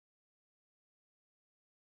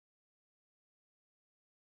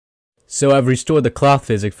So I've restored the cloth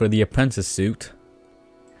physics for the apprentice suit.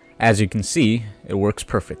 As you can see, it works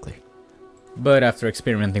perfectly. But after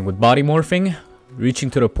experimenting with body morphing, reaching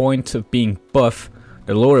to the point of being buff,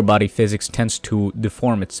 the lower body physics tends to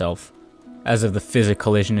deform itself, as if the physic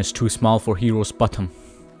collision is too small for Hero's bottom.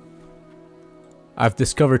 I've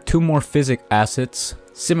discovered two more physic assets,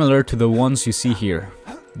 similar to the ones you see here.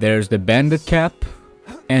 There's the bandit cap,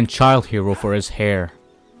 and Child Hero for his hair.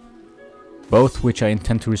 Both which I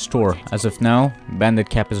intend to restore. As of now, bandit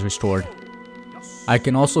cap is restored. I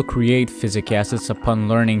can also create physic assets upon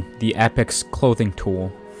learning the Apex clothing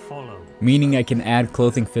tool, meaning I can add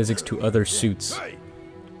clothing physics to other suits.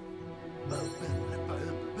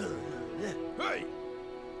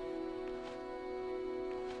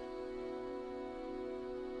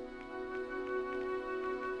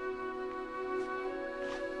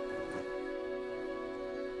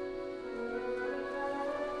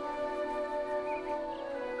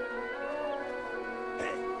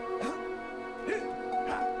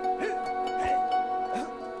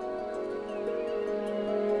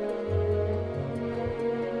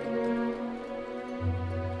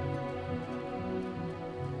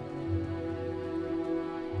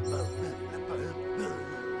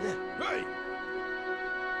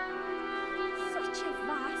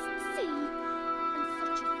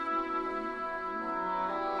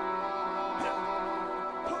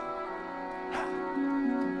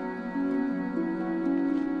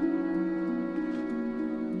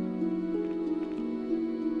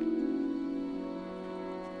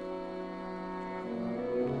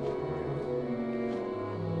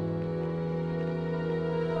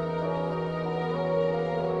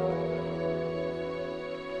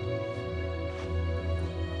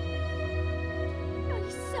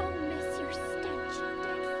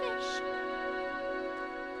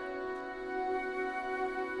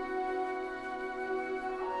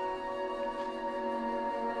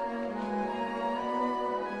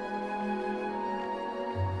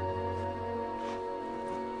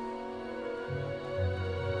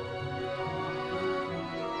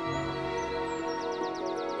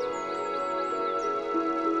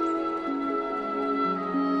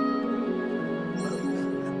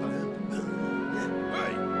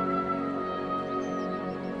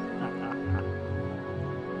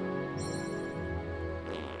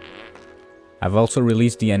 I've also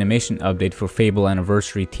released the animation update for Fable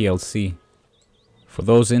Anniversary TLC. For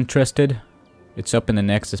those interested, it's up in the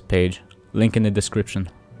Nexus page, link in the description.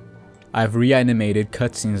 I've reanimated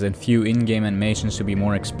cutscenes and few in-game animations to be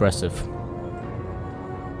more expressive.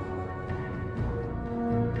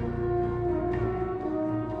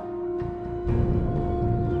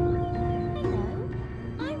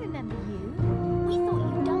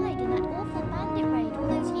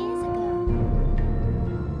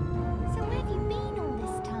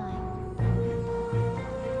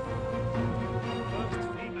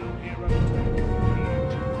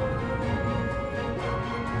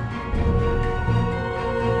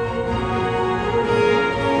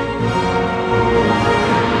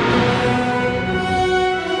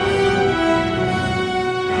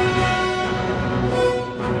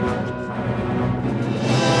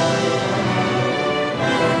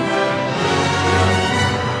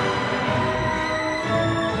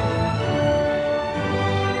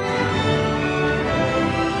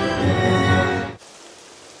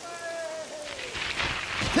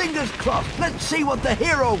 Fingers crossed, let's see what the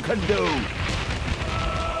hero can do!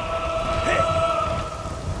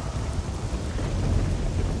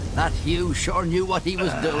 That Hugh sure knew what he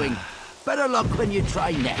was doing. Better luck when you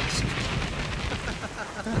try next.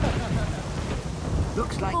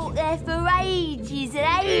 Looks like... Fought there for ages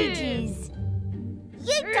and ages.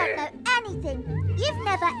 You don't know anything. You've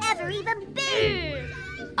never ever even been.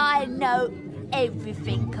 I know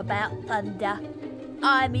everything about Thunder.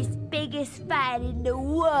 I'm his biggest fan in the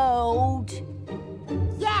world.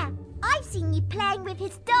 Yeah, I've seen you playing with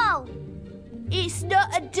his doll. It's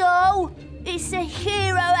not a doll. It's a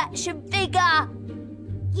hero action figure.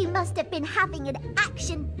 You must have been having an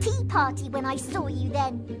action tea party when I saw you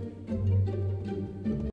then.